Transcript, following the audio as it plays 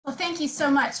thank you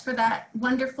so much for that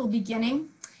wonderful beginning.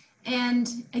 And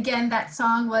again, that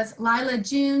song was Lila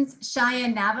June's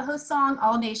Cheyenne Navajo song,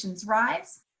 All Nations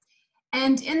Rise.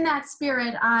 And in that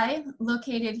spirit, I,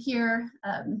 located here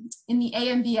in the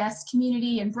AMBS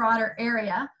community and broader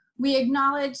area, we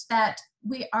acknowledge that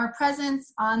our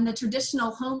presence on the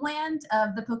traditional homeland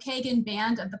of the Pokagon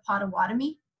Band of the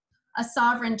Potawatomi, a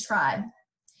sovereign tribe.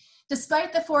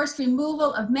 Despite the forced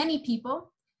removal of many people,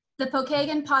 the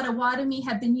Pokagon Potawatomi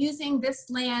have been using this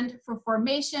land for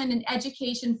formation and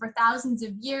education for thousands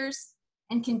of years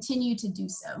and continue to do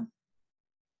so.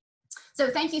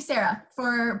 So thank you, Sarah,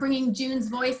 for bringing June's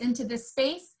voice into this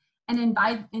space and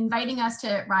inviting us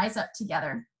to rise up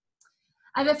together.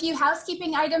 I have a few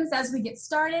housekeeping items as we get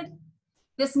started.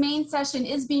 This main session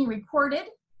is being recorded.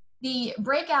 The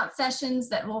breakout sessions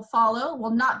that will follow will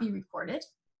not be recorded.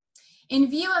 In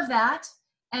view of that,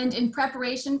 and in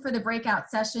preparation for the breakout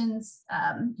sessions,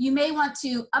 you may want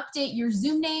to update your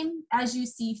Zoom name as you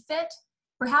see fit,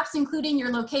 perhaps including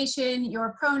your location,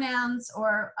 your pronouns,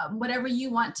 or whatever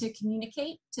you want to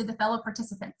communicate to the fellow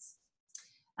participants.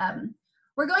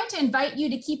 We're going to invite you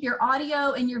to keep your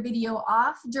audio and your video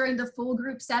off during the full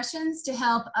group sessions to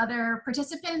help other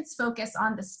participants focus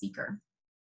on the speaker.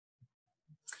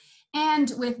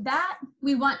 And with that,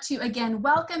 we want to again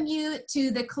welcome you to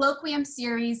the colloquium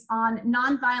series on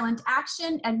nonviolent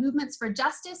action and movements for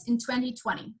justice in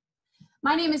 2020.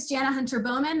 My name is Jana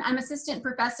Hunter-Bowman. I'm Assistant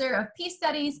Professor of Peace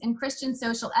Studies and Christian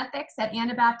Social Ethics at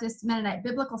Anabaptist Mennonite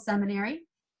Biblical Seminary.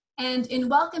 And in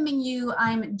welcoming you,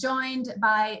 I'm joined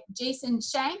by Jason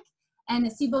Shank and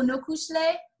Sibo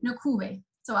Nokushle Nokuwe.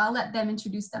 So I'll let them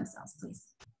introduce themselves, please.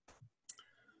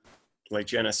 Like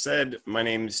Jana said, my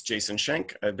name is Jason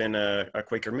Shank. I've been a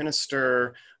Quaker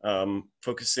minister,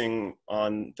 focusing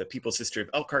on the People's History of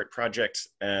Elkhart Project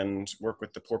and work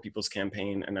with the Poor People's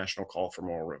Campaign, a national call for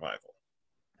moral revival.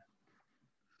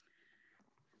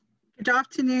 Good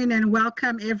afternoon and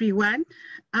welcome everyone.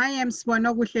 I am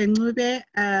Swanogushe Ncube,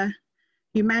 a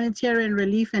humanitarian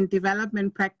relief and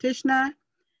development practitioner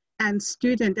and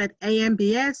student at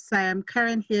AMBS. I am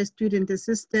currently a student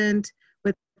assistant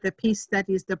with the Peace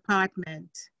Studies Department.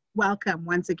 Welcome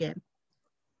once again.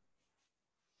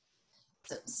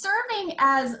 So, serving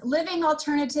as living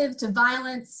alternative to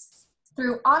violence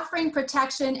through offering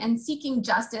protection and seeking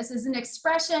justice is an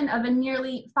expression of a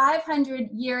nearly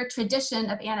 500-year tradition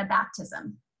of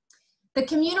Anabaptism. The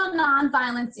communal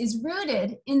nonviolence is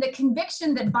rooted in the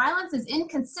conviction that violence is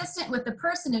inconsistent with the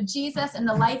person of Jesus and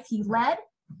the life he led,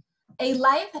 a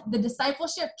life the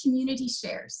discipleship community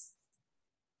shares.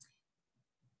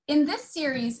 In this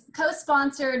series,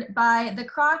 co-sponsored by the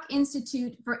Kroc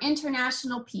Institute for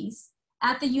International Peace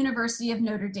at the University of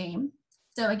Notre Dame,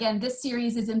 so again, this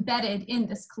series is embedded in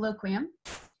this colloquium.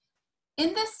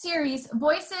 In this series,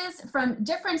 voices from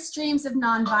different streams of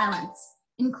nonviolence,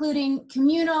 including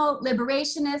communal,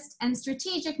 liberationist, and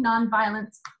strategic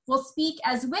nonviolence, will speak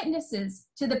as witnesses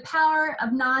to the power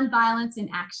of nonviolence in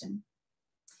action.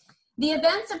 The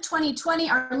events of 2020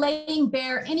 are laying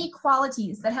bare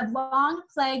inequalities that have long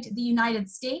plagued the United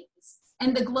States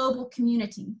and the global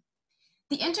community.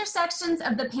 The intersections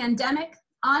of the pandemic,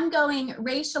 ongoing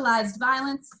racialized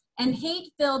violence, and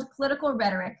hate-filled political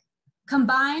rhetoric,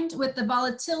 combined with the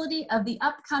volatility of the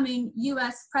upcoming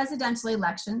US presidential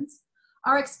elections,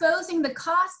 are exposing the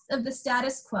costs of the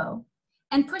status quo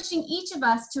and pushing each of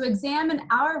us to examine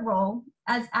our role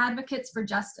as advocates for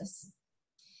justice.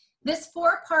 This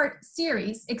four-part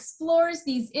series explores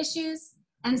these issues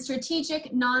and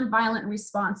strategic nonviolent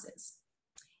responses.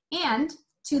 And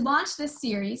to launch this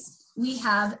series, we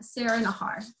have Sarah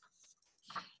Nahar.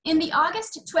 In the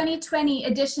August 2020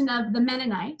 edition of the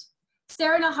Mennonite,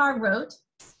 Sarah Nahar wrote,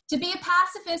 "To be a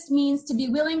pacifist means to be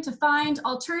willing to find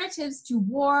alternatives to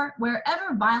war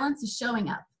wherever violence is showing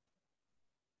up."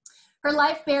 Her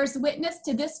life bears witness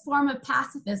to this form of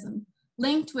pacifism,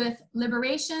 linked with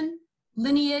liberation,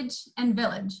 lineage, and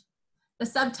village, the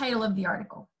subtitle of the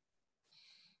article.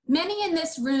 Many in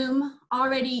this room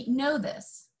already know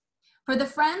this. For the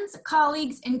friends,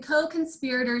 colleagues, and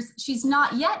co-conspirators she's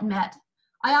not yet met,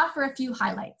 I offer a few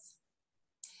highlights.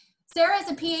 Sarah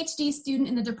is a PhD student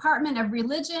in the Department of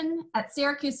Religion at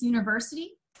Syracuse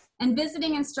University and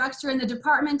visiting instructor in the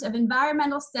Department of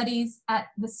Environmental Studies at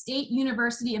the State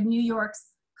University of New York's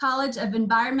College of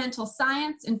Environmental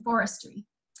Science and Forestry.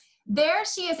 There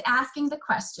she is asking the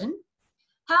question,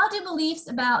 how do beliefs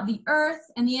about the earth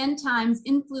and the end times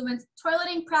influence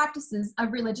toileting practices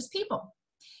of religious people?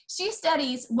 She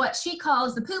studies what she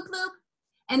calls the poop loop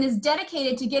and is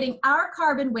dedicated to getting our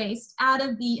carbon waste out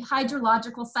of the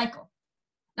hydrological cycle.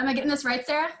 Am I getting this right,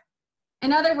 Sarah?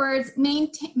 In other words,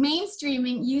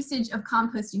 mainstreaming usage of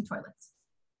composting toilets.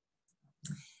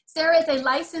 Sarah is a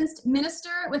licensed minister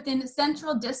within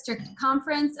Central District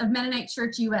Conference of Mennonite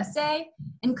Church USA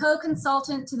and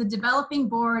co-consultant to the developing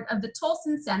board of the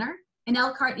Tolson Center in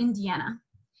Elkhart, Indiana.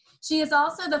 She is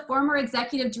also the former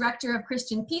executive director of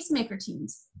Christian peacemaker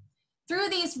teams. Through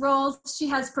these roles, she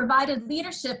has provided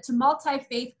leadership to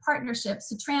multi-faith partnerships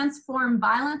to transform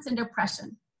violence and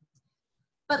oppression.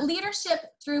 But leadership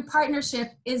through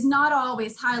partnership is not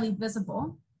always highly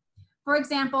visible. For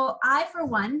example, I, for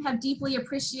one, have deeply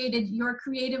appreciated your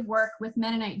creative work with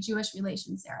Mennonite-Jewish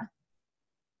relations, Sarah.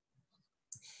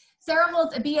 Sarah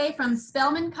holds a BA from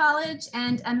Spelman College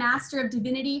and a Master of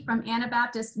Divinity from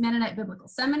Anabaptist Mennonite Biblical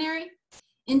Seminary.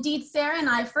 Indeed, Sarah and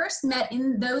I first met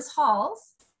in those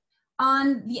halls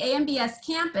on the AMBS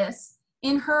campus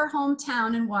in her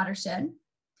hometown and watershed.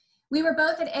 We were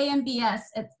both at AMBS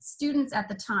as students at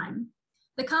the time.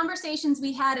 The conversations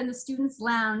we had in the Students'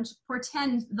 Lounge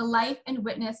portend the life and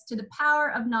witness to the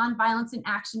power of nonviolence in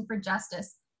action for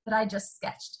justice that I just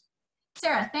sketched.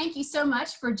 Sarah, thank you so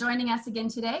much for joining us again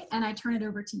today, and I turn it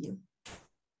over to you.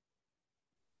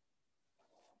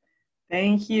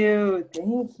 Thank you,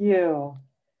 thank you.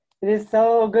 It is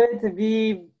so good to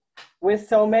be with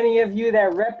so many of you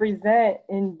that represent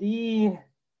indeed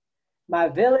my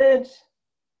village,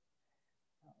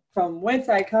 from whence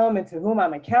I come and to whom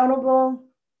I'm accountable,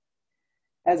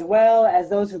 as well as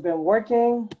those who've been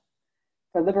working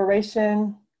for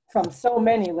liberation from so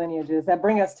many lineages that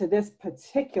bring us to this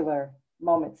particular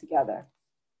moment together.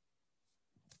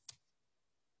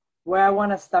 Where I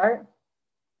want to start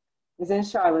is in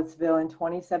Charlottesville in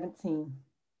 2017.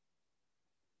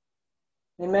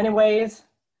 In many ways,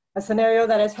 a scenario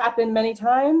that has happened many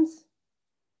times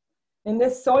in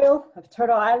this soil of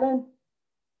Turtle Island,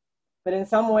 but in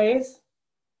some ways,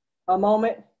 a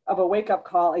moment of a wake-up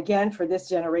call again for this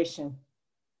generation.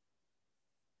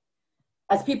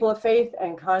 As people of faith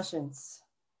and conscience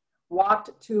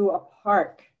walked to a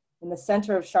park in the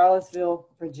center of Charlottesville,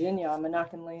 Virginia, on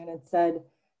Monacan land, and said,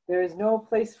 "There is no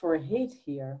place for hate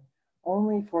here,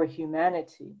 only for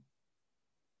humanity."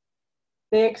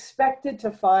 They expected to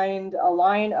find a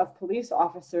line of police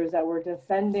officers that were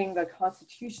defending the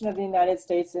Constitution of the United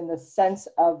States in the sense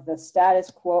of the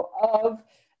status quo of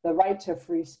the right to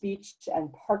free speech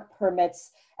and park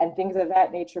permits and things of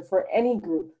that nature for any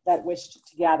group that wished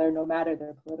to gather, no matter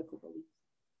their political beliefs.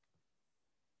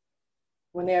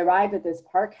 When they arrived at this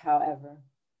park, however,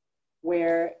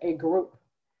 where a group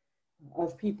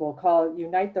of people called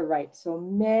Unite the Right, so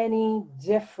many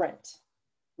different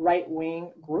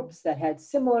right-wing groups that had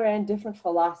similar and different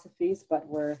philosophies, but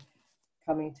were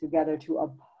coming together to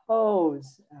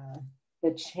oppose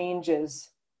the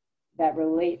changes that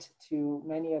relate to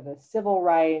many of the civil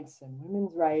rights and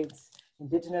women's rights,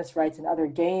 indigenous rights, and other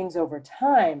gains over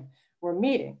time, were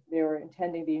meeting. They were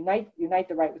intending, the Unite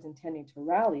the Right was intending to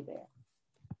rally there.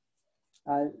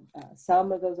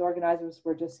 Some of those organizers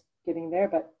were just getting there,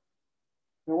 but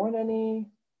there weren't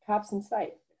any cops in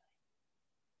sight.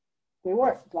 They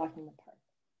weren't blocking the park.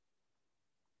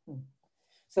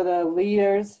 So the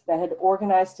leaders that had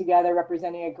organized together,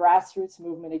 representing a grassroots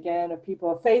movement, again, of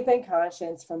people of faith and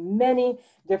conscience from many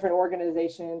different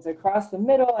organizations across the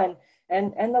middle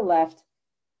and the left,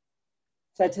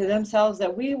 said to themselves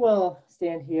that we will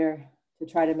stand here to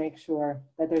try to make sure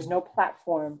that there's no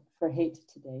platform for hate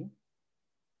today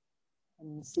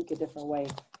and seek a different way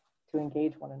to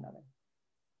engage one another.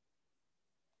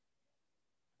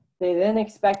 They then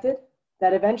expected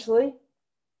that eventually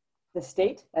the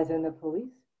state, as in the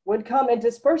police, would come and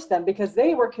disperse them because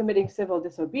they were committing civil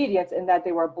disobedience and that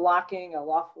they were blocking a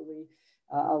lawfully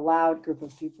allowed group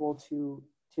of people to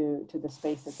the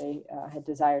space that they had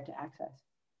desired to access.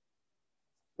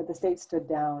 But the state stood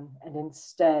down, and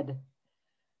instead,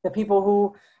 the people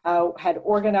who had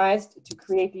organized to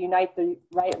create the Unite the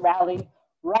Right rally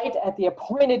right at the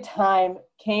appointed time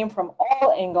came from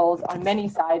all angles on many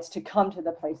sides to come to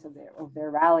the place of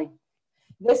their rally.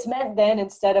 This meant then,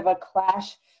 instead of a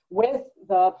clash with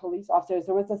the police officers,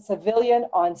 there was a civilian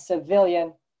on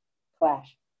civilian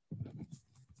clash.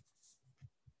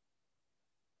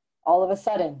 All of a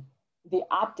sudden, the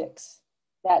optics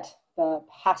that the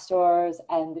pastors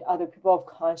and the other people of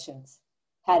conscience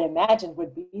had imagined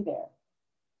would be there,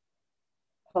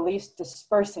 police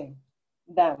dispersing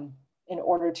them in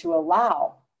order to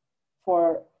allow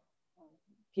for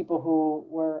people who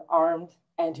were armed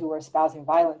and who were espousing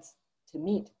violence to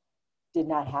meet, did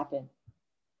not happen.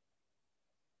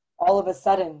 All of a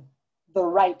sudden, the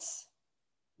rights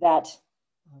that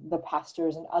the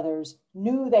pastors and others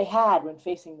knew they had when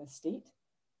facing the state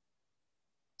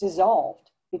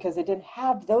dissolved because they didn't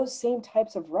have those same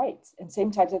types of rights and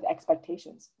same types of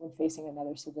expectations when facing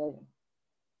another civilian.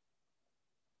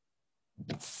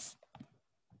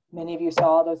 Many of you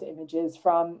saw those images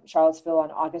from Charlottesville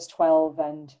on August 12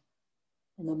 and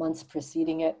in the months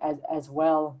preceding it as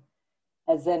well.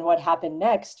 As then what happened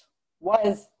next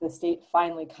was the state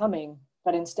finally coming,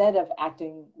 but instead of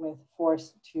acting with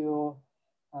force to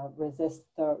resist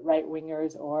the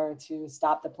right-wingers or to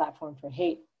stop the platform for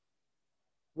hate,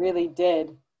 really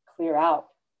did clear out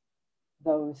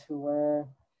those who were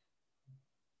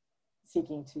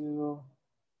seeking to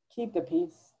keep the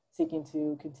peace, seeking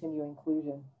to continue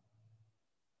inclusion.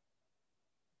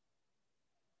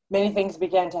 Many things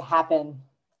began to happen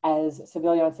as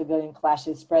civilian-on-civilian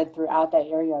clashes spread throughout that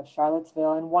area of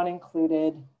Charlottesville, and one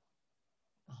included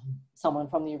someone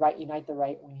from the Unite the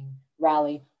Right Wing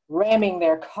rally ramming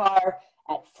their car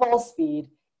at full speed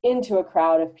into a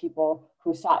crowd of people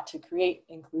who sought to create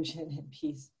inclusion and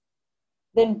peace,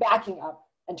 then backing up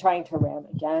and trying to ram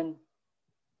again.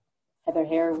 Heather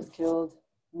Hare was killed.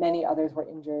 Many others were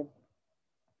injured.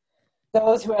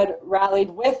 Those who had rallied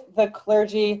with the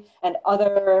clergy and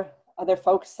other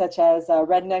folks such as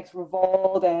Rednecks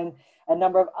Revolt and a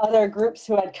number of other groups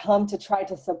who had come to try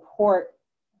to support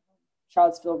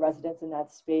Charlottesville residents in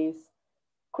that space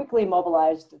quickly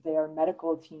mobilized their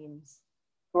medical teams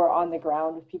who are on the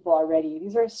ground with people already.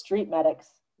 These are street medics.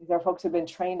 These are folks who've been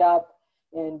trained up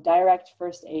in direct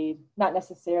first aid, not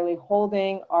necessarily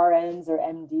holding RNs or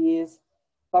M.Divs,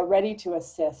 but ready to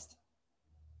assist.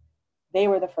 They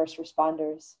were the first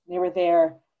responders. They were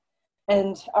there.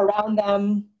 And around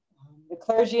them, the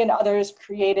clergy and others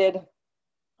created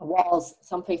walls,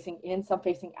 some facing in, some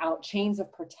facing out, chains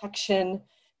of protection.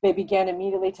 They began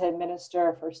immediately to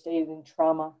administer first aid and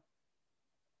trauma.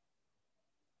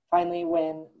 Finally,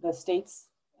 when the state's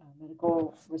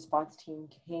medical response team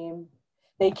came,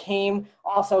 they came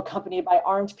also accompanied by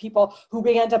armed people who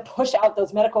began to push out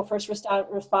those medical first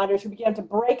responders, who began to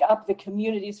break up the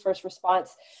community's first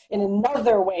response in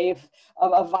another wave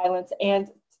of violence, and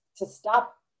to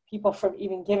stop people from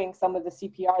even giving some of the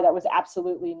CPR that was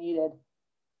absolutely needed,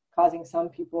 causing some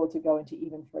people to go into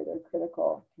even further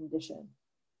critical condition.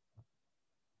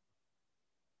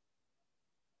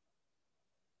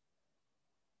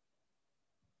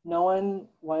 No one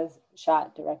was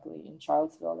shot directly in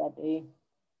Charlottesville that day,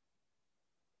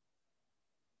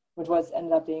 which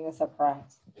ended up being a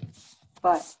surprise,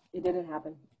 but it didn't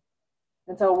happen.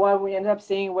 And so what we ended up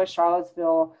seeing with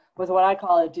Charlottesville was what I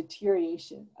call a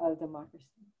deterioration of democracy.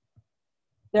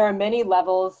 There are many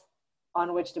levels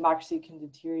on which democracy can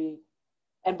deteriorate.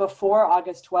 And before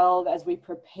August 12, as we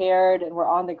prepared and were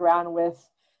on the ground with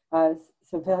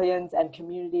civilians and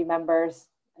community members,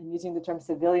 and using the term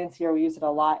civilians here, we use it a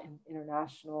lot in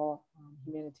international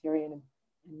humanitarian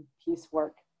and peace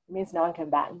work. It means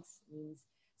non-combatants. It means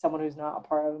someone who's not a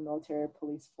part of a military or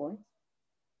police force.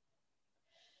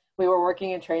 We were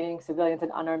working and training civilians in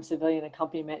unarmed civilian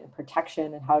accompaniment and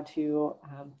protection and how to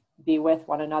be with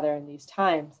one another in these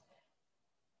times.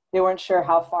 They weren't sure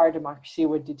how far democracy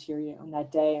would deteriorate on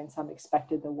that day, and some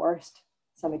expected the worst.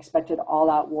 Some expected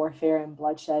all-out warfare and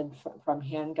bloodshed from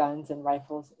handguns and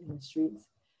rifles in the streets.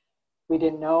 We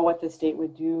didn't know what the state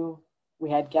would do. We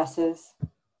had guesses.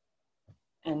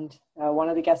 And one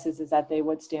of the guesses is that they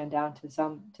would stand down to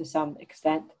some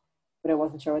extent, but I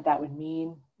wasn't sure what that would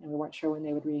mean, and we weren't sure when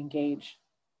they would re-engage.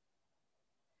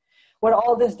 What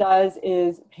all this does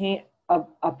is paint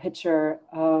a picture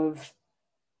of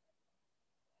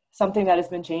something that has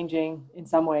been changing in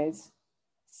some ways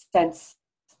since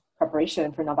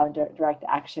preparation for nonviolent direct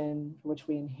action, which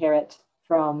we inherit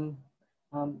from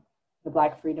the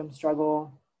Black freedom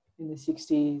struggle in the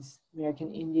 60s,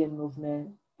 American Indian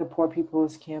movement, the Poor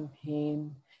People's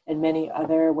Campaign, and many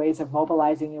other ways of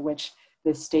mobilizing in which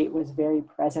the state was very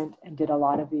present and did a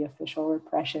lot of the official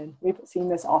repression. We've seen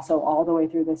this also all the way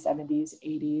through the 70s,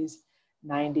 80s,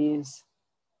 90s,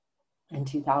 and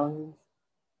 2000s.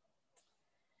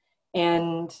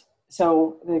 And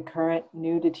so the current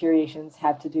new deteriorations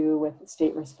have to do with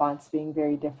state response being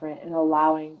very different and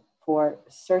allowing for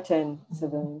certain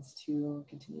civilians to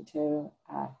continue to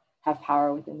have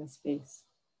power within the space.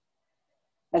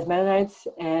 As Mennonites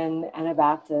and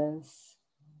Anabaptists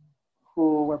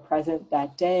who were present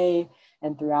that day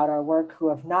and throughout our work, who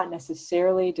have not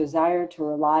necessarily desired to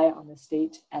rely on the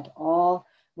state at all,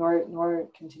 nor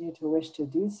continue to wish to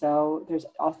do so,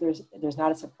 there's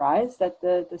not a surprise that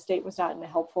the state was not in a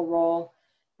helpful role.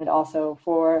 And also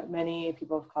for many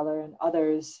people of color and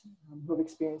others who have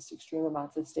experienced extreme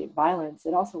amounts of state violence,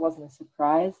 it also wasn't a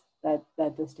surprise that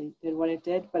the state did what it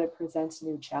did, but it presents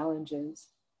new challenges.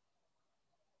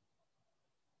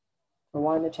 For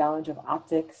one, the challenge of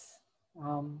optics,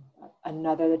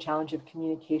 another, the challenge of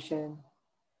communication,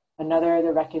 another,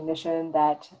 the recognition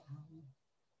that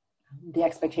the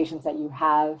expectations that you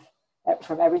have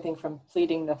from everything from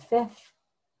pleading the fifth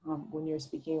when you're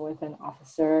speaking with an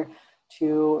officer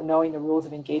to knowing the rules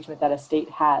of engagement that a state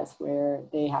has, where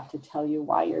they have to tell you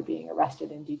why you're being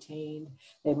arrested and detained.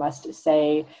 They must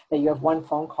say that you have one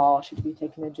phone call should you be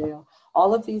taken to jail.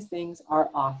 All of these things are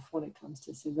off when it comes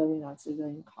to civilian on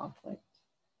civilian conflict.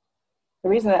 The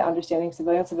reason that understanding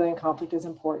civilian conflict is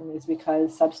important is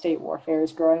because sub-state warfare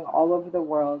is growing all over the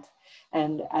world.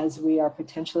 And as we are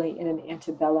potentially in an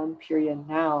antebellum period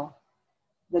now,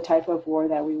 the type of war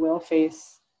that we will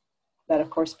face, that of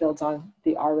course builds on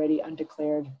the already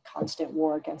undeclared constant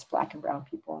war against Black and brown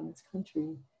people in this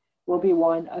country, will be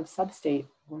one of sub-state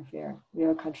warfare. We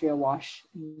are a country awash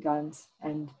in guns,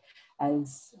 and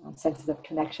as senses of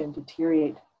connection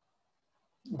deteriorate,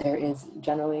 there is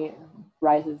generally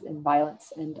rises in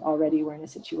violence, and already we're in a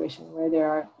situation where there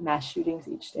are mass shootings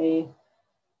each day.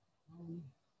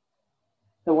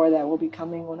 The war that will be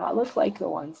coming will not look like the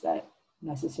ones that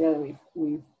necessarily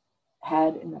we've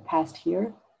had in the past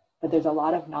here, but there's a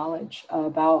lot of knowledge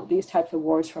about these types of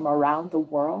wars from around the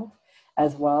world,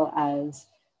 as well as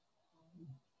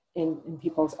in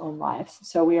people's own lives.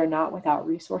 So we are not without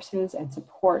resources and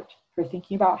support for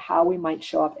thinking about how we might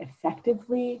show up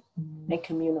effectively and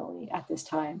communally at this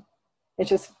time. It's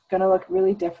just gonna look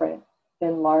really different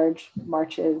than large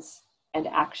marches and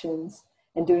actions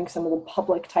and doing some of the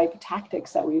public type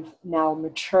tactics that we've now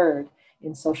matured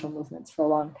in social movements for a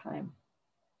long time.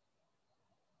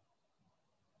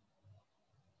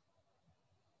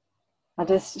 I'll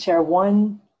just share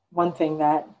one thing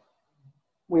that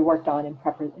we worked on in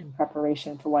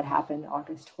preparation for what happened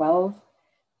August 12th,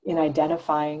 in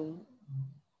identifying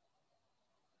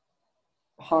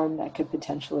harm that could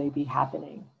potentially be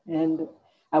happening. And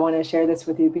I want to share this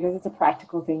with you because it's a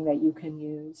practical thing that you can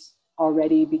use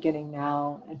already beginning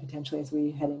now and potentially as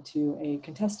we head into a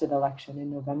contested election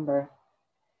in November.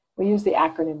 We use the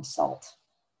acronym SALT.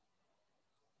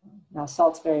 Now,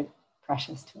 salt's very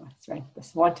precious to us, right? We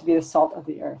want to be the salt of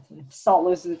the earth. And if salt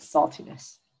loses its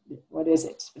saltiness, what is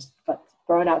it? It's just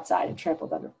thrown outside and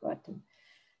trampled underfoot. And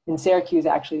in Syracuse,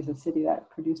 actually, is a city that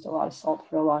produced a lot of salt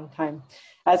for a long time.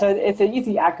 So it's an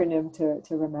easy acronym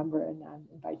to remember, and I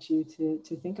invite you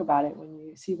to think about it when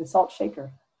you see the salt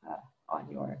shaker on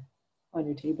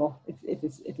your table, if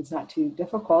it's not too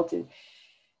difficult.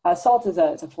 SALT is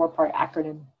a four-part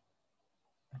acronym.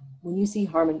 When you see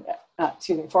harm,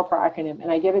 four-part acronym,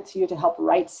 and I give it to you to help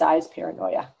right-size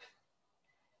paranoia.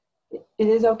 It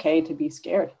is okay to be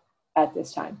scared at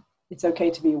this time. It's okay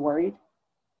to be worried.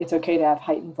 It's okay to have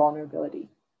heightened vulnerability.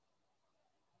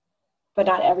 But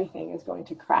not everything is going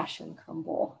to crash and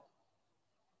crumble.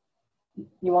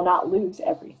 You will not lose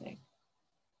everything.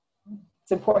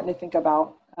 It's important to think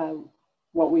about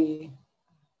what we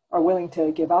are willing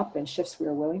to give up and shifts we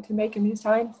are willing to make in these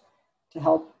times to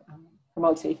help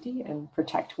promote safety and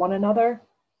protect one another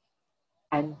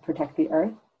and protect the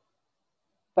earth.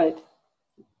 But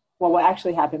what will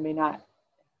actually happen may not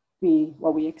be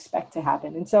what we expect to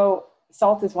happen. And so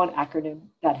SALT is one acronym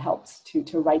that helps to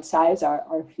right size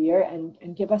our fear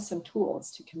and give us some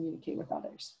tools to communicate with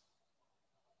others.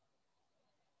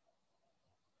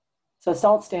 So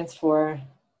SALT stands for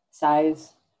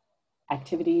size,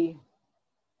 activity,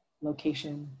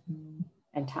 location,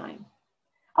 and time.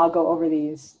 I'll go over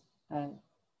these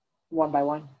one by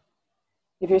one.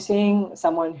 If you're seeing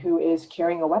someone who is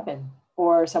carrying a weapon,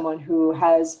 or someone who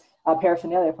has a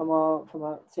paraphernalia from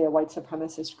a say a white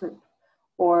supremacist group,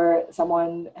 or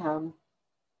someone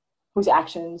whose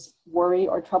actions worry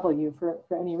or trouble you for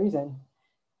any reason,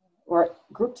 or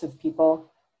groups of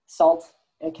people, SALT,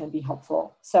 it can be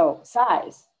helpful. So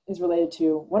size is related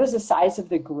to what is the size of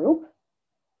the group,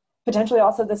 potentially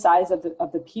also the size of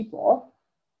the people,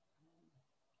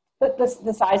 but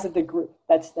the size of the group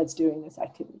that's doing this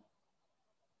activity.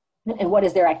 And what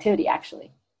is their activity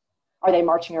actually? Are they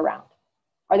marching around?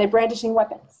 Are they brandishing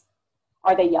weapons?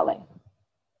 Are they yelling?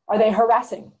 Are they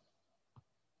harassing?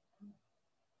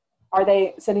 Are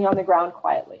they sitting on the ground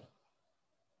quietly?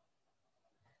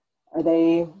 Are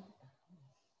they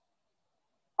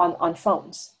on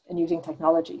phones and using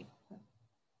technology? So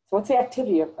what's the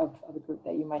activity of a group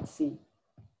that you might see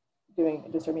doing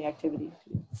a disturbing activity?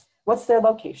 What's their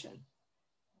location?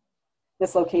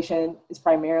 This location is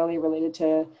primarily related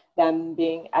to them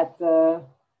being at the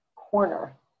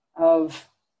corner of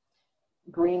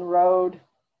Green Road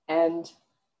and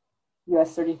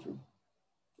US 33.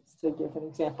 Just to give an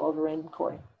example of a random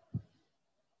quarry.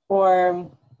 Or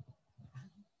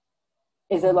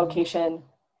is their location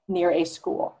near a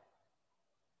school?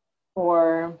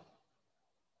 Or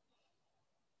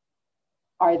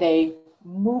are they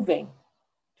moving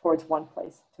towards one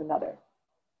place to another?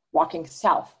 Walking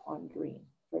south on green,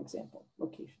 for example,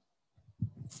 location.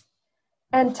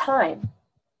 And time,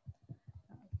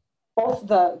 both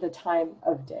the time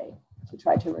of day, to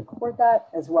try to record that,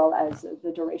 as well as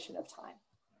the duration of time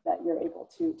that you're able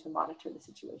to monitor the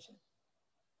situation.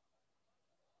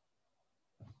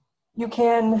 You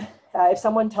can, if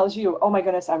someone tells you, oh my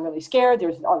goodness, I'm really scared,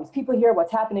 there's all these people here,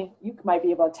 what's happening? You might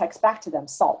be able to text back to them,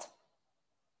 SALT.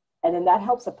 And then that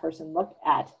helps a person look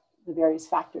at the various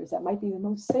factors that might be the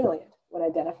most salient when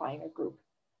identifying a group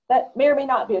that may or may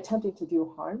not be attempting to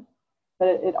do harm, but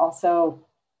it also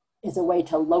is a way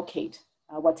to locate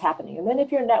what's happening. And then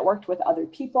if you're networked with other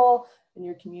people in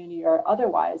your community or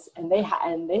otherwise, and they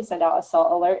send out a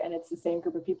SALT alert and it's the same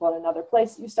group of people in another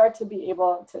place, you start to be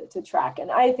able to track.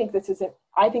 And I think this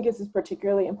is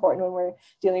particularly important when we're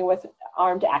dealing with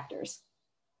armed actors.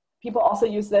 People also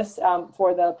use this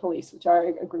for the police, which are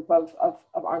a group of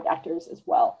armed actors as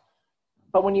well.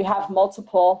 But when you have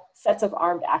multiple sets of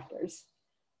armed actors,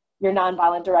 your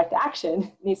nonviolent direct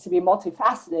action needs to be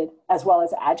multifaceted as well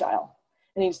as agile.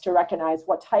 It needs to recognize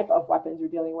what type of weapons you're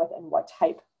dealing with and what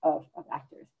type of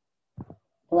actors.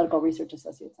 Political Research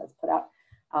Associates has put out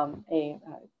a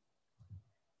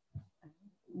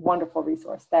wonderful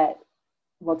resource that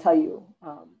will tell you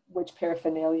which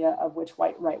paraphernalia of which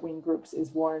white right-wing groups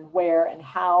is worn where and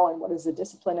how, and what is the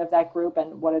discipline of that group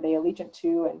and what are they allegiant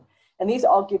to. And these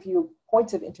all give you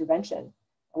points of intervention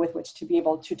with which to be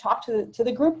able to talk to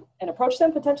the group and approach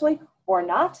them potentially or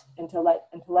not, and to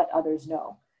let others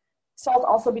know. SALT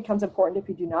also becomes important if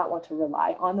you do not want to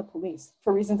rely on the police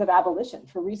for reasons of abolition,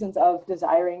 for reasons of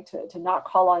desiring to not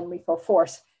call on lethal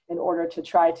force in order to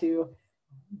try to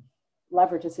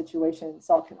leverage a situation.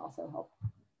 SALT can also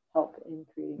help in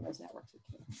creating those networks of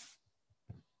care.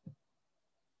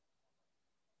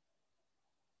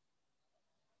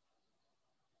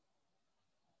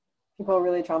 People are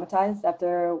really traumatized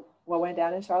after what went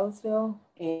down in Charlottesville,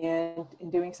 and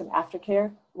in doing some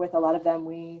aftercare with a lot of them,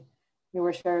 we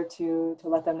were sure to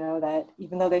let them know that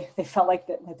even though they felt like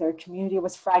that their community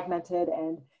was fragmented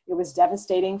and it was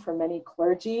devastating for many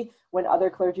clergy, when other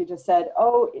clergy just said,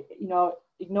 oh,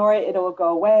 ignore it, it will go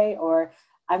away, or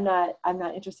I'm not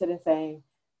interested in saying,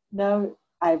 no,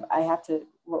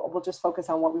 we'll just focus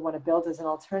on what we want to build as an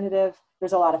alternative.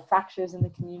 There's a lot of fractures in the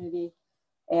community.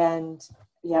 And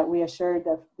yeah, we assured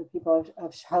the people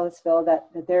of Charlottesville that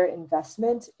their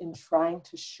investment in trying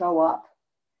to show up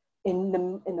in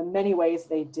the many ways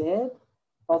they did,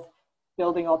 both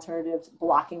building alternatives,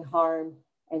 blocking harm,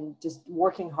 and just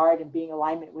working hard and being in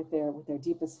alignment with their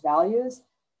deepest values,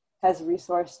 has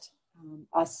resourced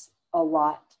us a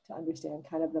lot to understand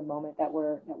kind of the moment that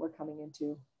we're coming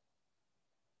into.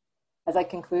 As I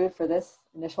conclude for this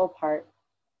initial part,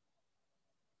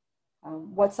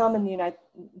 what some in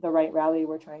the Right Rally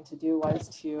were trying to do was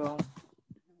to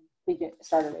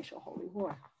start a racial holy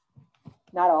war.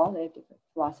 Not all, they have different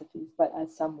philosophies, but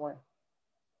as some were.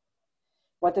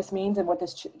 What this means and what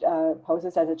this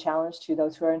poses as a challenge to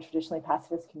those who are in traditionally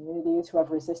pacifist communities who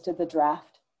have resisted the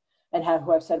draft and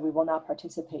who have said we will not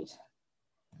participate.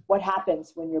 What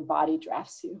happens when your body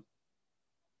drafts you?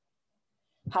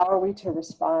 How are we to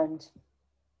respond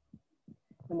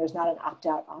when there's not an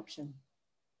opt-out option?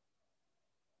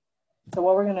 So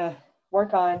what we're going to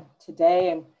work on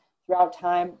today and throughout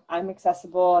time, I'm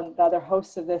accessible and the other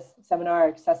hosts of this seminar are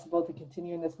accessible to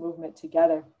continue in this movement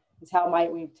together, is how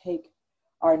might we take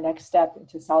our next step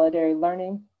into solidarity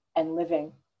learning and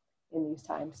living in these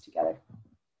times together.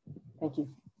 Thank you.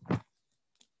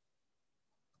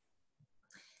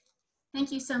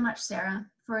 Thank you so much, Sarah,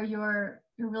 for your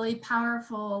really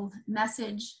powerful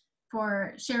message,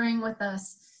 for sharing with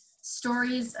us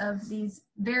stories of these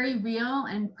very real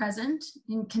and present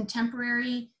in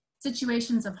contemporary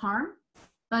situations of harm,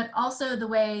 but also the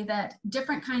way that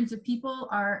different kinds of people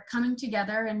are coming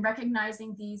together and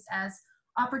recognizing these as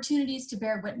opportunities to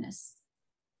bear witness.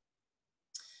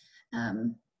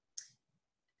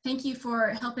 Thank you for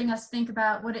helping us think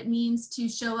about what it means to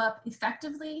show up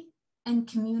effectively and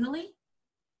communally,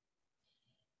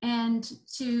 and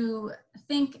to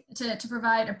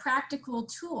provide a practical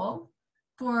tool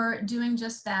for doing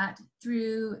just that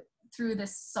through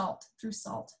SALT.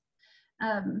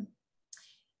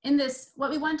 In this, what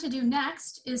we want to do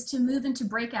next is to move into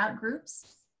breakout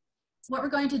groups. What we're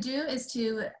going to do is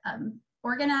to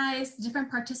organize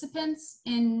different participants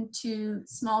into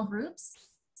small groups.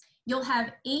 You'll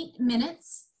have 8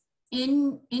 minutes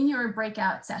in your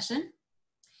breakout session.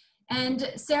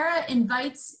 And Sarah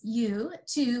invites you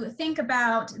to think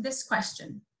about this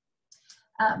question.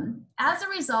 As a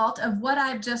result of what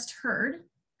I've just heard,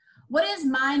 what is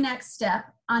my next step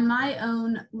on my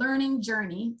own learning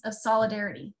journey of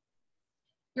solidarity?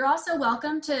 You're also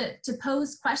welcome to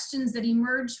pose questions that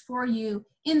emerge for you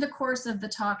in the course of the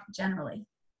talk generally.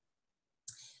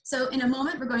 So in a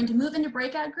moment, we're going to move into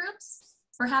breakout groups,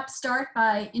 perhaps start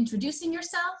by introducing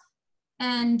yourself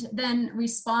and then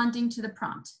responding to the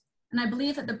prompt. And I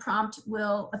believe that the prompt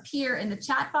will appear in the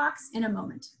chat box in a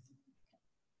moment.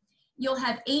 You'll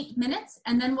have 8 minutes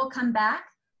and then we'll come back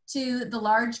to the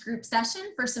large group session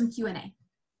for some Q&A.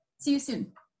 See you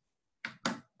soon.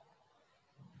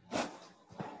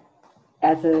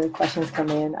 As the questions come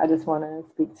in, I just want to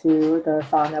speak to the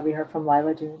song that we heard from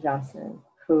Lila June Johnson,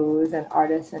 who is an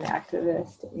artist and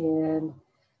activist, and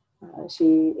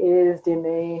she is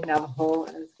Dene Navajo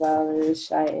as well as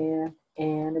Cheyenne.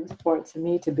 And it was important to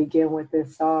me to begin with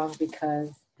this song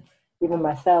because even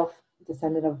myself,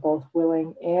 descendant of both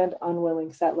willing and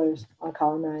unwilling settlers on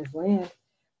colonized land,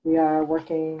 we are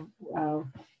working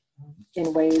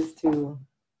in ways to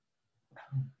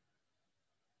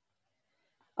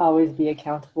always be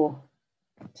accountable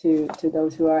to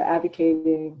those who are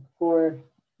advocating for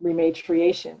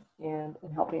rematriation and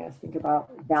helping us think about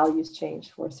values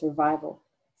change for survival.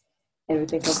 And we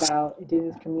think about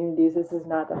Indigenous communities. This is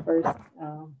not the first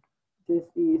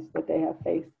disease that they have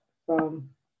faced from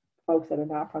folks that are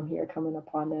not from here coming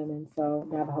upon them. And so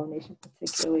Navajo Nation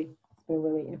particularly has been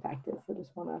really impacted. So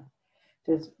just want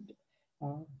to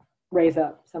raise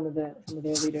up some of their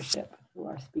leadership who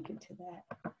are speaking to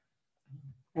that.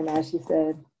 And as she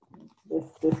said, this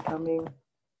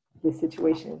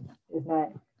situation is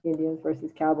not Indians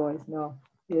versus cowboys. No,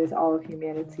 it is all of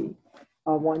humanity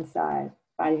on one side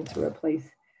fighting to replace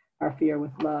our fear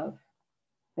with love.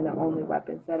 And the only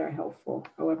weapons that are helpful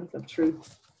are weapons of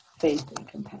truth, faith, and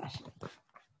compassion.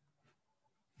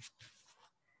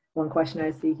 One question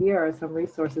I see here are some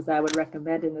resources I would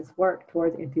recommend in this work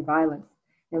towards anti-violence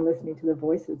and listening to the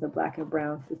voices of Black and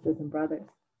Brown sisters and brothers.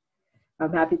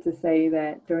 I'm happy to say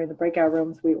that during the breakout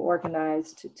rooms, we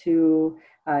organized to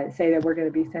say that we're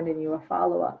going to be sending you a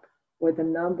follow-up with a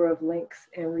number of links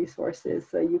and resources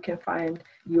so you can find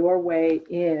your way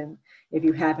in if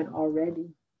you haven't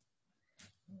already.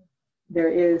 There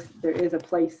is a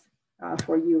place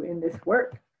for you in this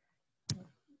work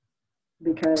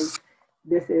because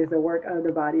this is the work of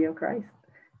the body of Christ.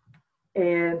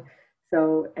 And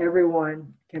so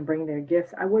everyone can bring their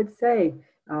gifts. I would say,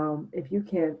 if you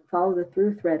can follow the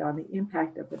through thread on the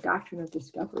impact of the doctrine of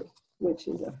discovery, which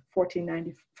is a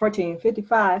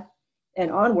 1455 and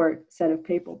onward set of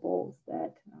papal bulls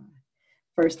that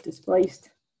first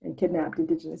displaced and kidnapped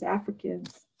Indigenous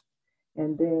Africans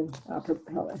and then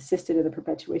assisted in the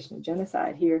perpetuation of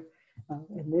genocide here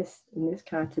in this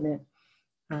continent,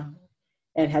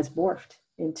 and has morphed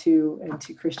into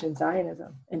Christian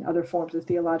Zionism and other forms of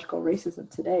theological racism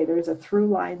today. There's a through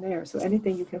line there. So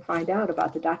anything you can find out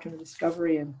about the doctrine of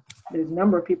discovery, and there's a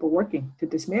number of people working to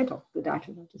dismantle the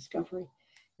doctrine of discovery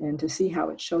and to see how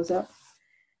it shows up,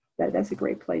 that's a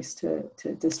great place to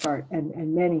start.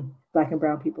 And many Black and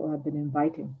Brown people have been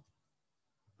inviting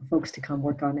folks to come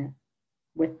work on it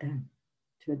with them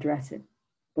to address it,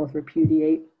 both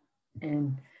repudiate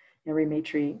and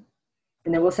rematriate.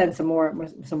 And then we'll send some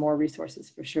more resources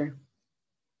for sure.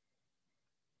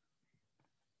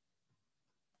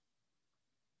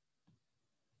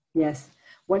 Yes.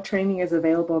 What training is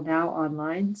available now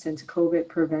online since COVID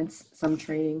prevents some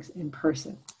trainings in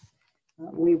person?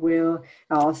 We will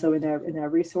also in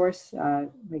that resource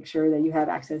make sure that you have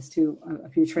access to a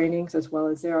few trainings, as well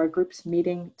as there are groups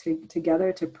meeting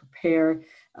together to prepare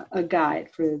a guide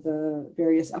for the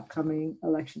various upcoming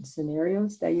election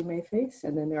scenarios that you may face.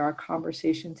 And then there are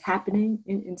conversations happening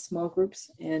in small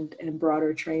groups and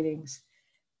broader trainings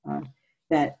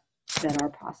that are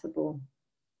possible.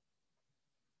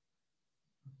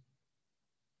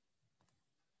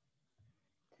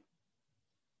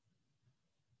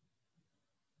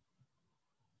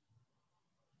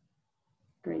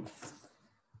 Great.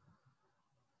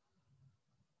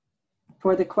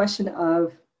 For the question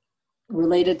of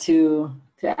related to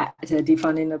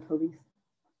defunding the police,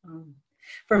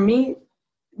 for me,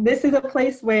 this is a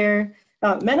place where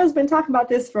Menno's been talking about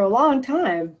this for a long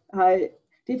time.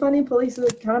 Defunding police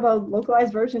is kind of a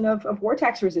localized version of war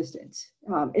tax resistance.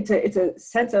 It's a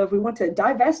sense of we want to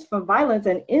divest from violence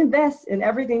and invest in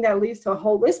everything that leads to a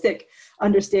holistic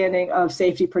understanding of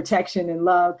safety, protection, and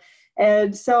love.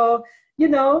 And so,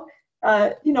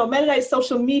 Mennonite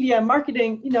social media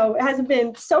marketing, it hasn't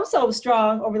been so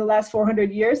strong over the last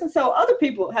 400 years. And so other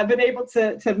people have been able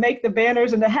to make the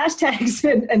banners and the hashtags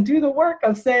and do the work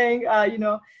of saying,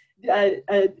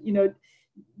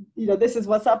 this is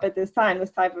what's up at this time,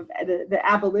 this type of the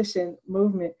abolition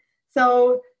movement.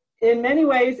 So in many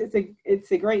ways,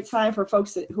 it's a great time for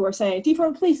folks who are saying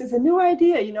defund police is a new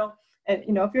idea, and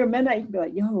if you're a Mennonite, you can be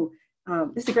like, yo,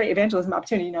 this is a great evangelism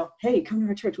opportunity. Hey, come to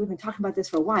our church. We've been talking about this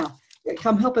for a while.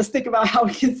 Come help us think about how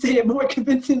we can say it more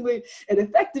convincingly and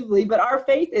effectively. But our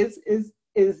faith is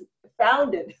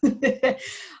founded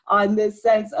on this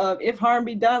sense of, if harm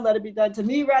be done, let it be done to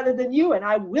me rather than you, and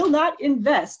I will not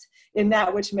invest in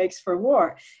that which makes for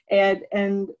war, and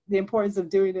the importance of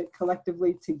doing it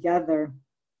collectively together.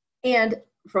 And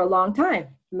for a long time,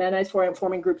 Mennonites were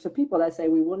forming groups of people that say,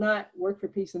 we will not work for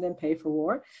peace and then pay for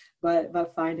war, but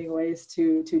finding ways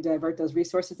to divert those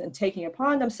resources and taking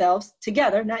upon themselves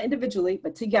together, not individually,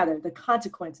 but together, the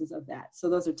consequences of that. So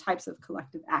those are types of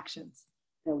collective actions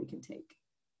that we can take.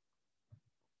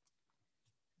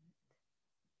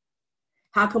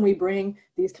 How can we bring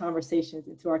these conversations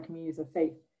into our communities of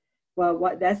faith?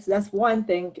 Well, that's one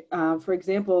thing. For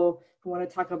example, if we want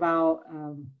to talk about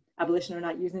abolition or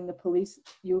not using the police,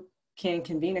 you can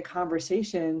convene a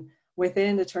conversation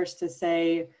within the church to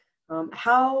say,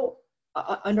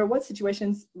 under what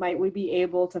situations might we be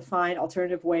able to find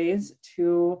alternative ways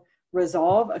to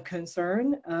resolve a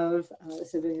concern of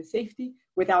civilian safety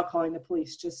without calling the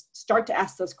police? Just start to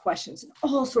ask those questions, and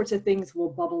all sorts of things will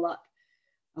bubble up.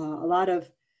 A lot of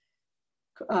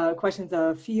questions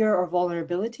of fear or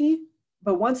vulnerability,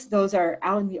 but once those are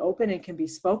out in the open and can be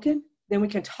spoken, then we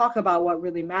can talk about what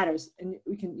really matters. And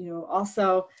we can,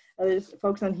 also, there's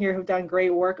folks on here who've done great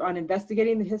work on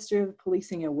investigating the history of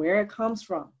policing and where it comes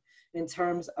from in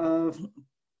terms of,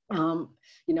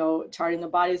 charting the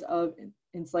bodies of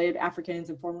enslaved Africans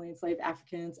and formerly enslaved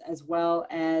Africans, as well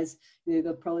as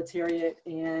the proletariat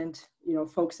and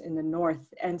folks in the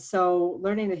North. And so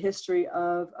learning the history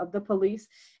of the police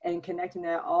and connecting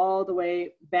that all the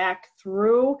way back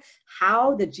through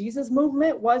how the Jesus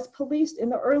movement was policed in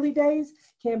the early days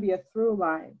can be a through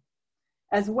line.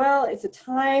 As well, it's a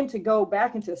time to go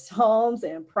back into Psalms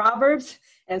and Proverbs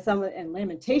and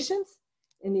Lamentations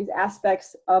in these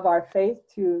aspects of our faith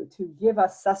to give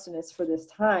us sustenance for this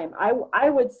time. I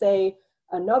would say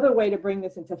another way to bring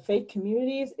this into faith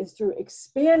communities is through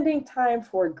expanding time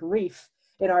for grief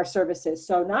in our services.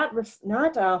 So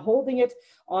not holding it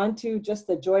onto just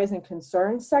the joys and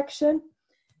concerns section,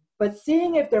 but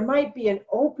seeing if there might be an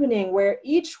opening where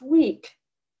each week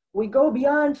we go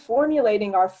beyond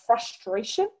formulating our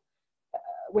frustration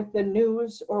with the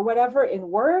news or whatever in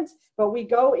words, but we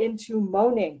go into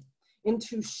moaning,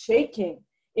 into shaking,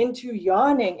 into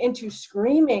yawning, into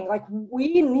screaming. Like,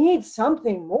 we need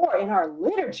something more in our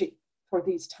liturgy for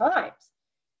these times.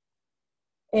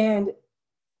 And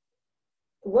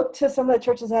look to some of the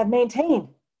churches that have maintained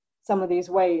some of these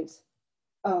ways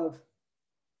of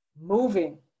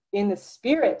moving in the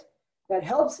Spirit that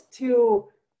helps to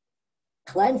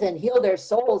cleanse and heal their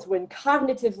souls when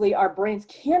cognitively our brains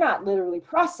cannot literally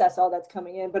process all that's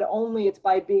coming in, but only it's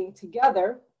by being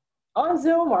together on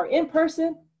Zoom or in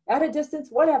person, at a distance,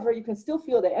 whatever, you can still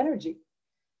feel the energy.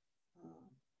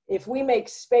 If we make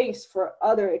space for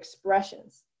other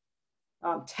expressions,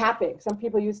 tapping, some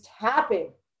people use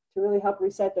tapping to really help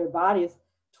reset their bodies,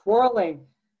 twirling,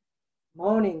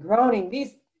 moaning, groaning,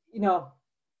 these,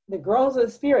 the groans of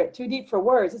the Spirit, too deep for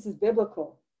words, this is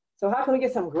biblical. So how can we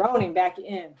get some groaning back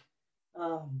in?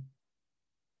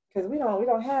 Because we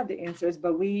don't have the answers,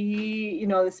 but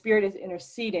the Spirit is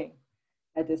interceding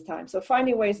at this time. So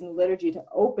finding ways in the liturgy to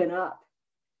open up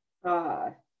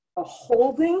a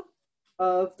holding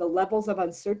of the levels of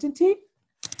uncertainty,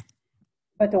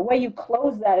 but the way you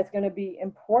close that is going to be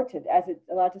important as it's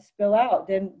allowed to spill out.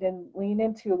 Then lean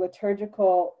into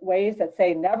liturgical ways that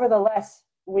say, nevertheless,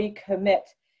 we commit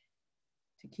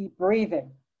to keep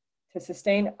breathing, to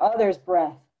sustain others'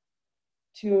 breath,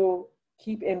 to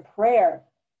keep in prayer,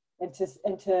 and to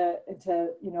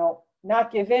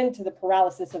not give in to the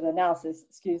paralysis of analysis,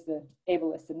 excuse the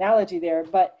ableist analogy there,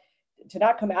 but to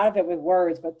not come out of it with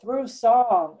words, but through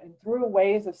song and through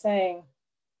ways of saying,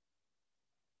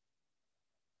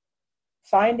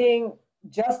 finding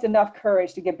just enough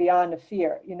courage to get beyond the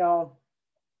fear.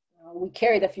 We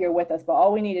carry the fear with us, but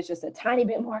all we need is just a tiny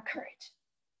bit more courage.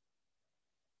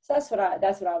 So that's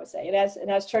what I would say. And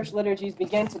as church liturgies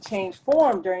begin to change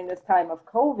form during this time of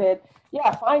COVID,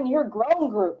 find your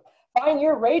grown group. Find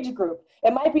your rage group.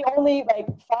 It might be only like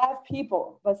 5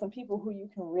 people, but some people who you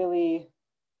can really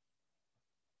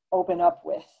open up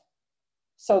with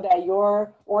so that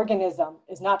your organism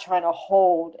is not trying to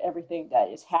hold everything that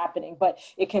is happening, but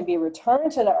it can be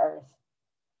returned to the earth.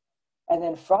 And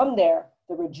then from there,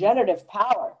 the regenerative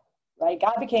power, right?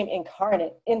 God became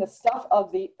incarnate in the stuff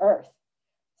of the earth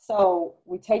So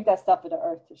we take that stuff to the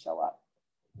earth to show up.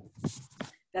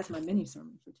 That's my mini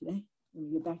sermon for today. Let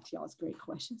me get back to y'all's great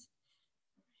questions.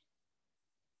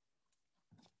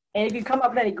 And if you come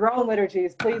up with any grown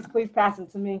liturgies, please pass them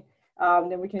to me.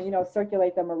 Then we can,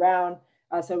 circulate them around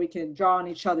so we can draw on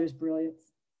each other's brilliance.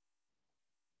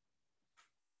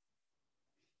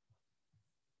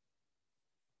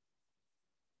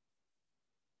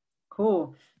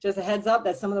 Cool. Just a heads up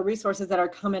that some of the resources that are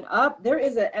coming up, there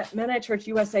is a Mennonite Church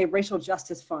USA Racial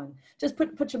Justice Fund. Just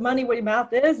put your money where your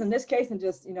mouth is in this case, and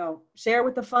just, share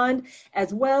with the fund,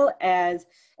 as well as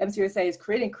MCUSA is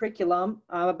creating curriculum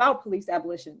about police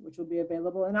abolition, which will be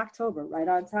available in October, right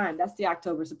on time. That's the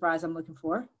October surprise I'm looking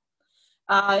for.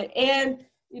 And,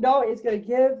 it's going to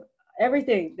give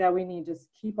everything that we need. Just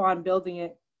keep on building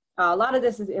it. A lot of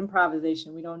this is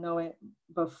improvisation. We don't know it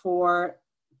before.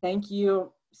 Thank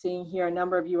you. Seeing here, a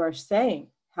number of you are saying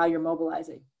how you're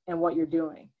mobilizing and what you're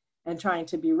doing and trying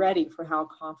to be ready for how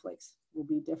conflicts will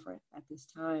be different at this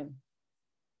time.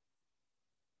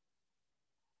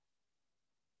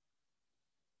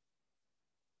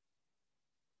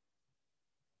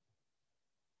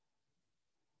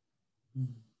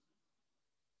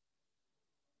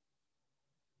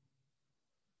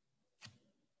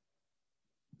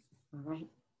 All right.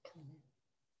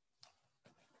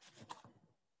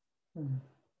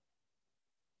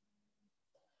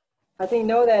 I think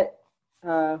know that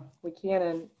we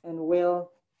can and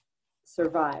will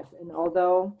survive. And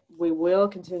although we will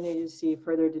continue to see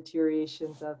further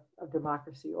deteriorations of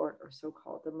democracy or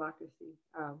so-called democracy,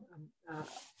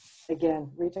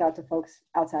 again, reach out to folks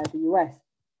outside the US.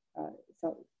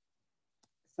 So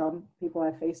some people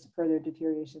have faced further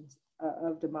deteriorations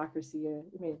of democracy. I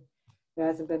mean, there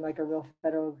hasn't been like a real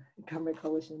federal government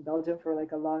coalition in Belgium for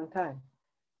like a long time.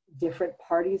 Different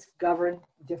parties govern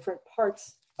different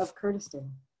parts of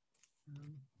Kurdistan.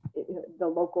 The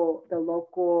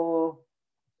local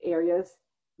areas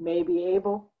may be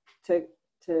able to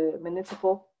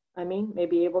may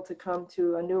be able to come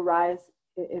to a new rise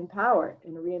in power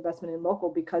and a reinvestment in local,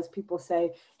 because people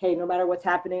say, hey, no matter what's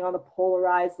happening on the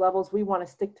polarized levels, we want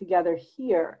to stick together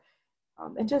here.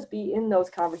 And just be in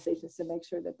those conversations to make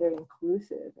sure that they're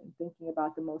inclusive and thinking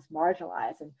about the most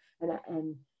marginalized. And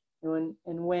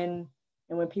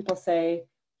when people say,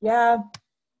 yeah,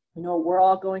 we're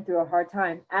all going through a hard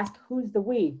time, ask who's the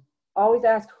we. Always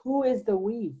ask who is the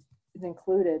we is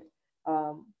included.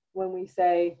 When we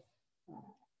say,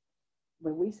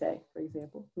 for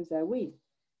example, who's that we?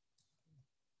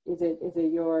 Is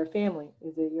it your family?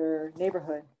 Is it your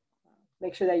neighborhood?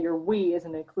 Make sure that your we is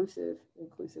an inclusive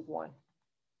one.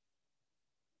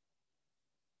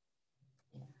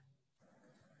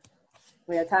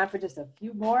 We have time for just a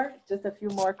few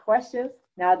more questions.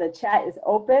 Now the chat is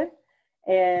open,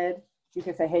 and you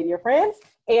can say hey to your friends,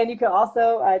 and you can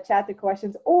also chat the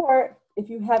questions, or if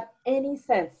you have any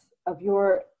sense of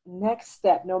your next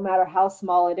step, no matter how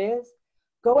small it is,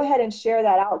 go ahead and share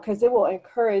that out, because it will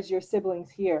encourage your siblings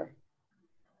here.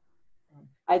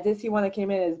 I did see one that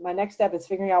came in, is my next step is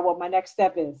figuring out what my next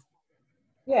step is.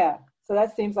 Yeah, so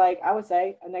that seems like, I would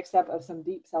say, a next step of some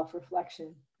deep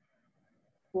self-reflection.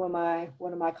 Who am I?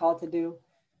 What am I called to do?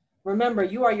 Remember,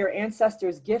 you are your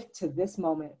ancestors' gift to this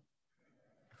moment.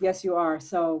 Yes, you are.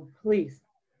 So please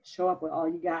show up with all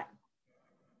you got.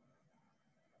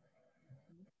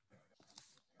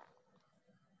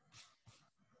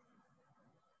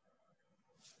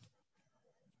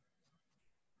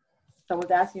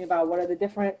 Someone's asking about what are the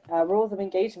different rules of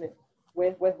engagement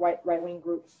with right-wing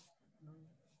groups.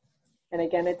 And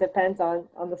again, it depends on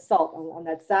the SALT, on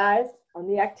that size, on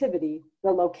the activity,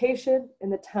 the location,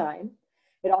 and the time.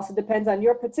 It also depends on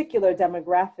your particular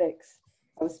demographics.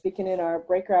 I was speaking in our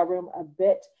breakout room a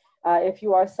bit. If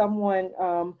you are someone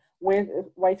with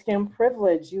white skin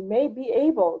privilege, you may be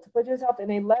able to put yourself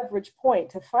in a leverage point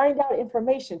to find out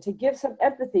information, to give some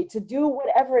empathy, to do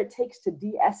whatever it takes to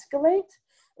de-escalate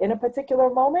in a particular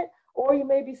moment. Or you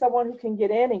may be someone who can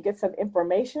get in and get some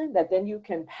information that then you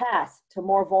can pass to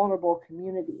more vulnerable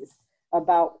communities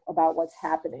about what's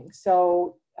happening.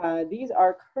 So these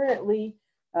are currently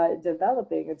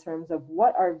developing in terms of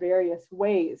what are various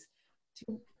ways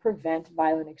to prevent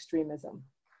violent extremism.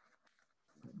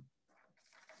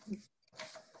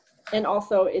 And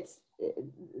also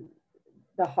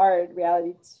the hard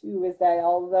reality too is that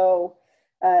although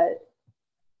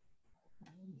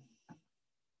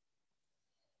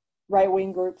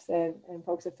right-wing groups and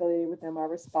folks affiliated with them are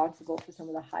responsible for some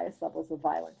of the highest levels of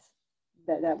violence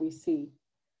that we see,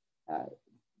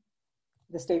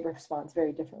 the state responds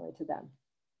very differently to them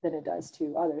than it does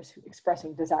to others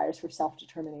expressing desires for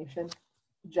self-determination,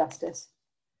 justice,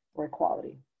 or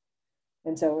equality.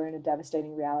 And so we're in a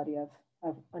devastating reality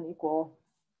of unequal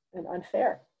and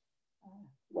unfair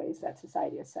ways that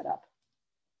society is set up.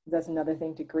 That's another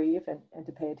thing to grieve and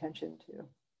to pay attention to.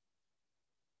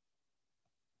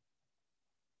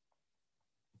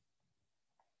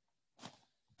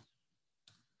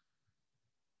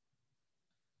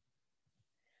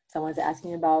 Someone's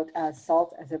asking about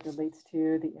SALT as it relates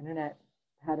to the internet.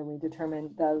 How do we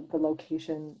determine the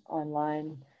location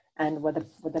online and what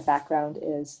the background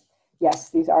is? Yes,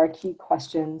 these are key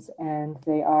questions, and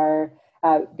they are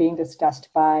being discussed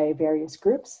by various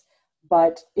groups.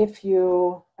 But if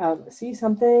you see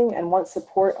something and want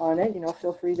support on it,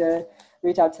 feel free to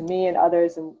reach out to me and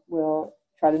others, and we'll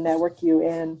try to network you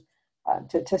in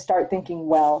to start thinking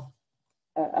well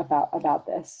about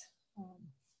this.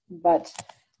 But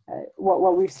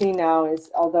what we've seen now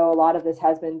is, although a lot of this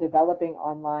has been developing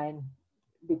online,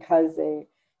 because they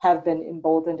have been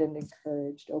emboldened and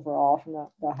encouraged overall from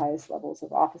the highest levels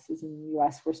of offices in the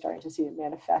US, we're starting to see it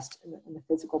manifest in the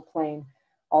physical plane.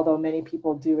 Although many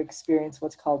people do experience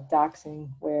what's called doxing,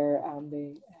 where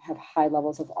they have high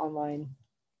levels of online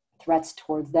threats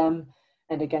towards them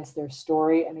and against their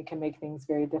story, and it can make things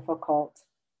very difficult.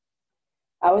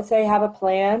 I would say have a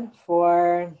plan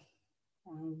for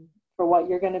what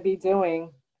you're going to be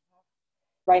doing.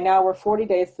 Right now, we're 40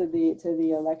 days to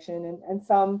the election, and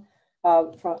some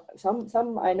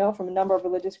I know from a number of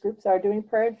religious groups are doing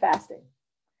prayer and fasting.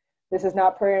 This is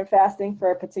not prayer and fasting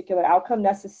for a particular outcome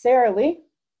necessarily.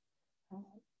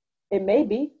 It may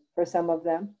be for some of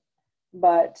them,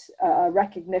 but a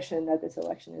recognition that this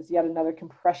election is yet another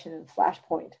compression and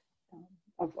flashpoint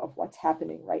of what's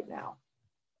happening right now.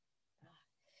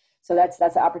 So that's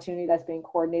an opportunity that's being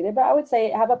coordinated. But I would say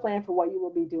have a plan for what you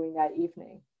will be doing that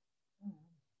evening.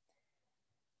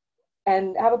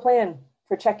 And have a plan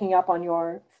for checking up on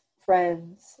your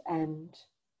friends and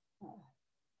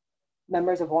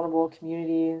members of vulnerable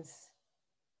communities,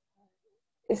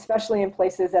 especially in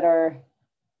places that are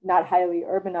not highly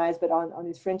urbanized, but on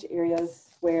these fringe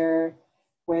areas where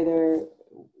there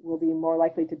will be more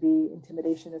likely to be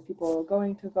intimidation of people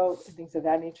going to vote and things of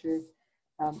that nature.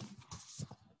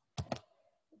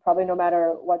 Probably no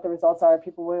matter what the results are,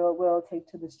 people will take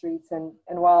to the streets. And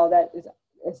while that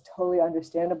is totally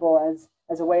understandable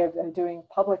as a way of doing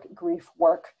public grief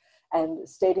work and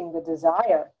stating the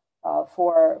desire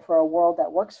for a world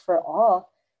that works for all,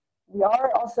 we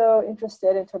are also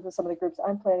interested, in terms of some of the groups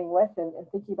I'm planning with, and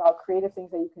thinking about creative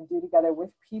things that you can do together with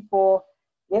people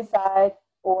inside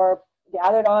or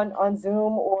gathered on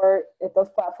Zoom, or if those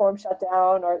platforms shut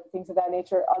down or things of that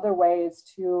nature, other ways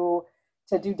to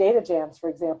do data jams, for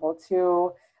example,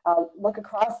 to look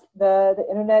across the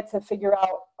internet to figure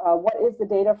out what is the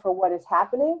data for what is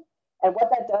happening. And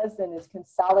what that does then is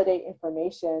consolidate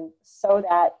information so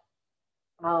that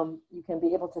you can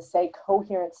be able to say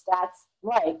coherent stats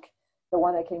like the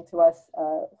one that came to us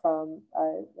from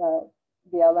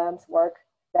BLM's work,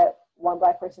 that one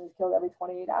Black person is killed every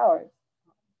 28 hours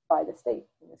by the state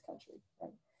in this country.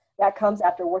 Right? That comes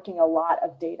after working a lot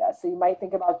of data. So you might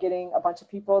think about getting a bunch of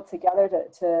people together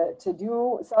to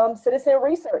do some citizen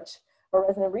research or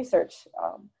resident research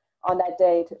on that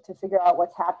day to figure out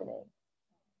what's happening.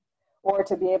 Or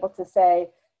to be able to say,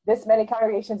 this many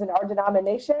congregations in our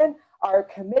denomination are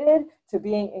committed to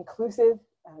being inclusive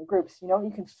groups.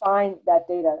 You can find that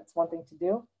data. That's one thing to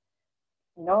do.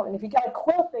 And if you got a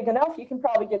quilt big enough, you can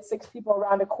probably get 6 people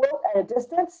around a quilt at a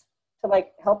distance to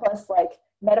help us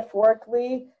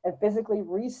metaphorically and physically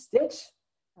restitch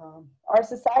our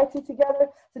society together.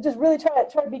 So just really try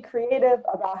to be creative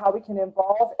about how we can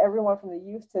involve everyone from the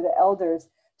youth to the elders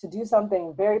to do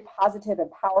something very positive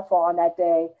and powerful on that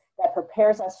day that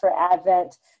prepares us for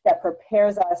Advent, that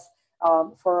prepares us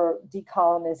for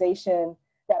decolonization,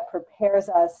 that prepares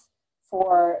us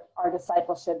for our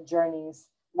discipleship journeys,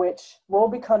 which will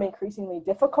become increasingly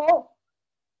difficult,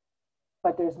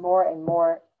 but there's more and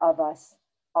more of us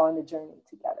on the journey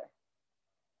together.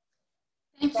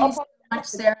 Thank you so much,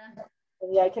 Sarah.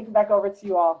 Yeah, I kick it back over to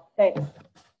you all. Thanks.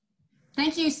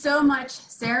 Thank you so much,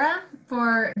 Sarah,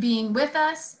 for being with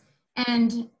us.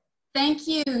 And thank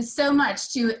you so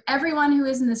much to everyone who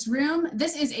is in this room.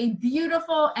 This is a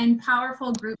beautiful and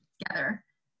powerful group together.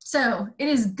 So it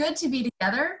is good to be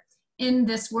together in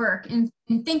this work, in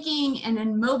thinking and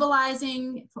in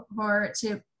mobilizing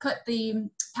to put the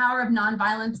power of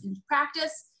nonviolence into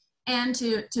practice and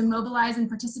to mobilize and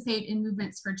participate in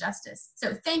movements for justice.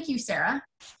 So thank you, Sarah.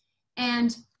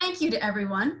 And thank you to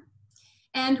everyone.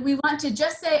 And we want to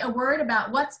just say a word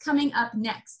about what's coming up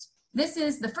next. This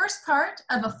is the first part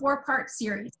of a 4-part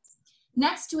series.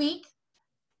 Next week,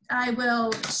 I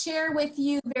will share with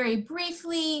you very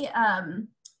briefly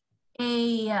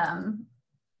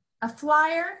a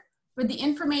flyer for the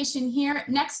information here.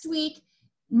 Next week,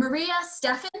 Maria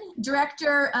Steffen,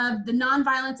 Director of the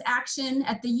Nonviolence Action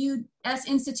at the U.S.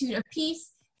 Institute of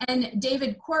Peace, and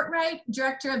David Courtwright,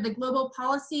 Director of the Global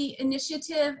Policy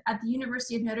Initiative at the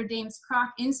University of Notre Dame's Kroc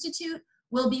Institute,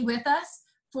 will be with us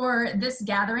for this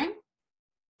gathering.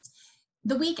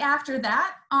 The week after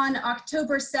that, on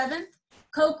October 7th,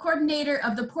 co-coordinator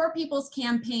of the Poor People's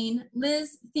Campaign,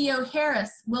 Liz Theo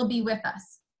Harris, will be with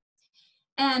us.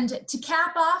 And to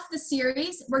cap off the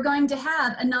series, we're going to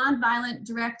have a nonviolent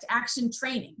direct action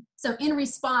training. So in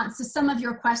response to some of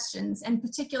your questions and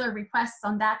particular requests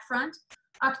on that front,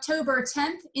 October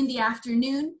 10th in the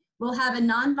afternoon, we'll have a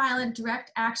nonviolent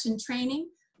direct action training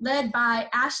led by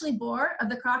Ashley Bohr of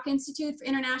the Kroc Institute for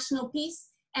International Peace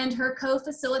and her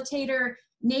co-facilitator,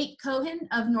 Nate Cohen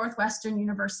of Northwestern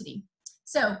University.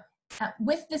 So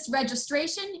with this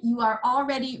registration, you are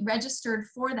already registered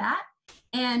for that,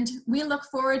 and we look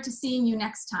forward to seeing you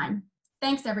next time.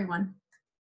 Thanks, everyone.